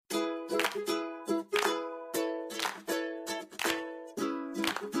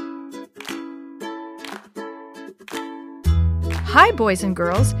Hi, boys and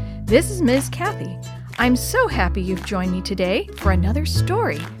girls. This is Ms. Kathy. I'm so happy you've joined me today for another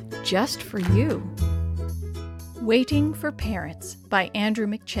story just for you. Waiting for Parents by Andrew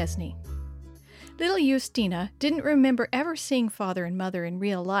McChesney. Little Justina didn't remember ever seeing Father and Mother in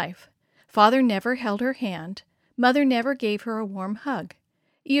real life. Father never held her hand. Mother never gave her a warm hug.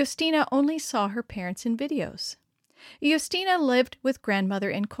 Justina only saw her parents in videos. Justina lived with grandmother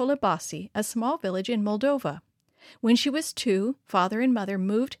in Kolobasi, a small village in Moldova. When she was 2, Father and Mother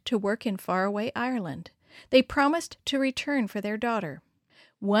moved to work in faraway Ireland. They promised to return for their daughter.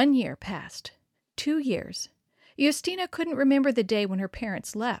 1 year passed. 2 years. Justina couldn't remember the day when her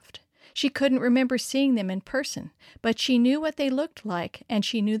parents left. She couldn't remember seeing them in person, but she knew what they looked like, and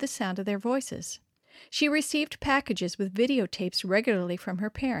she knew the sound of their voices. She received packages with videotapes regularly from her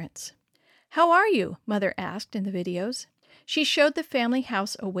parents. "How are you?" Mother asked in the videos. She showed the family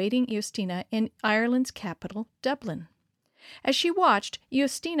house awaiting Justina in Ireland's capital, Dublin. As she watched,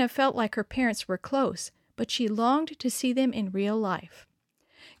 Justina felt like her parents were close, but she longed to see them in real life.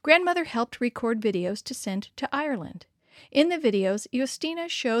 Grandmother helped record videos to send to Ireland. In the videos, Justina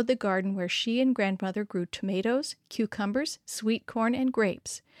showed the garden where she and grandmother grew tomatoes, cucumbers, sweet corn, and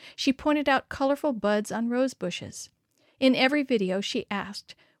grapes. She pointed out colorful buds on rose bushes. In every video, she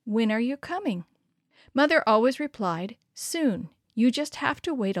asked, "When are you coming?" Mother always replied, "Soon. You just have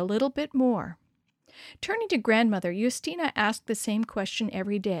to wait a little bit more." Turning to grandmother, Justina asked the same question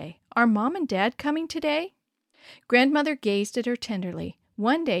every day. "Are Mom and Dad coming today?" Grandmother gazed at her tenderly.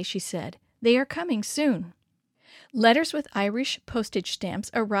 One day she said, "They are coming soon." Letters with Irish postage stamps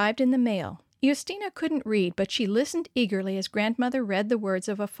arrived in the mail. Justina couldn't read, but she listened eagerly as grandmother read the words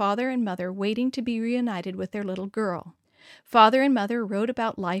of a father and mother waiting to be reunited with their little girl. Father and Mother wrote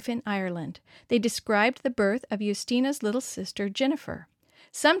about life in Ireland. They described the birth of Justina's little sister, Jennifer.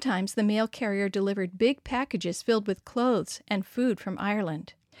 Sometimes the mail carrier delivered big packages filled with clothes and food from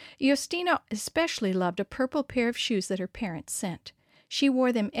Ireland. Justina especially loved a purple pair of shoes that her parents sent. She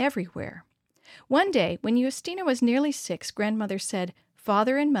wore them everywhere. One day, when Justina was nearly 6, grandmother said,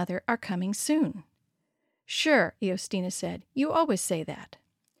 "Father and Mother are coming soon." "Sure," Justina said. "You always say that."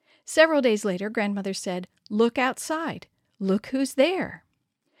 Several days later, grandmother said, "Look outside. Look who's there."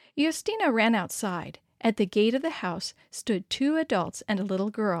 Justina ran outside. At the gate of the house stood 2 adults and a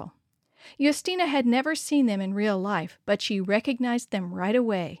little girl. Justina had never seen them in real life, but she recognized them right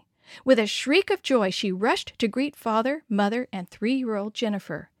away. With a shriek of joy, she rushed to greet Father, Mother, and 3-year-old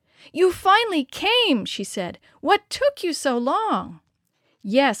Jennifer. "You finally came," she said. "What took you so long?"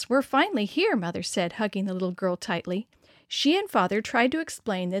 "Yes, we're finally here," Mother said, hugging the little girl tightly. She and Father tried to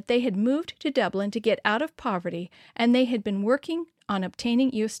explain that they had moved to Dublin to get out of poverty, and they had been working on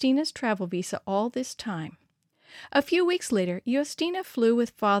obtaining Justina's travel visa all this time. A few weeks later, Justina flew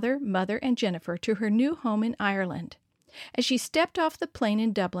with Father, Mother, and Jennifer to her new home in Ireland. As she stepped off the plane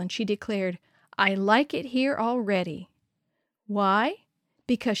in Dublin, she declared, "I like it here already." Why?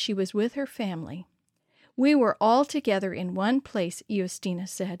 Because she was with her family. "We were all together in one place," Justina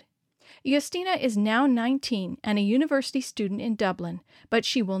said. Justina is now 19 and a university student in Dublin, but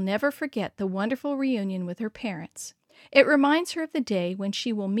she will never forget the wonderful reunion with her parents. It reminds her of the day when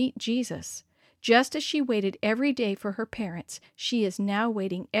she will meet Jesus. Just as she waited every day for her parents, she is now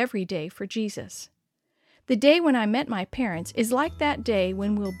waiting every day for Jesus. "The day when I met my parents is like that day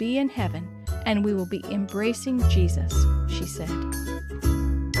when we'll be in heaven and we will be embracing Jesus," she said.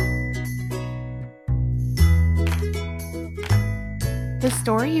 The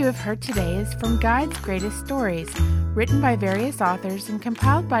story you have heard today is from Guide's Greatest Stories, written by various authors and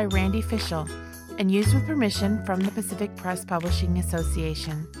compiled by Randy Fischel, and used with permission from the Pacific Press Publishing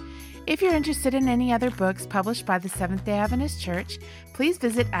Association. If you're interested in any other books published by the Seventh-day Adventist Church, please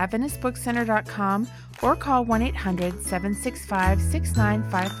visit AdventistBookCenter.com or call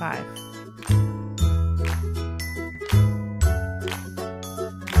 1-800-765-6955.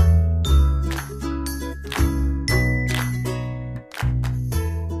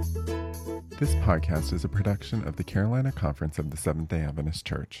 This podcast is a production of the Carolina Conference of the Seventh-day Adventist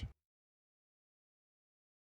Church.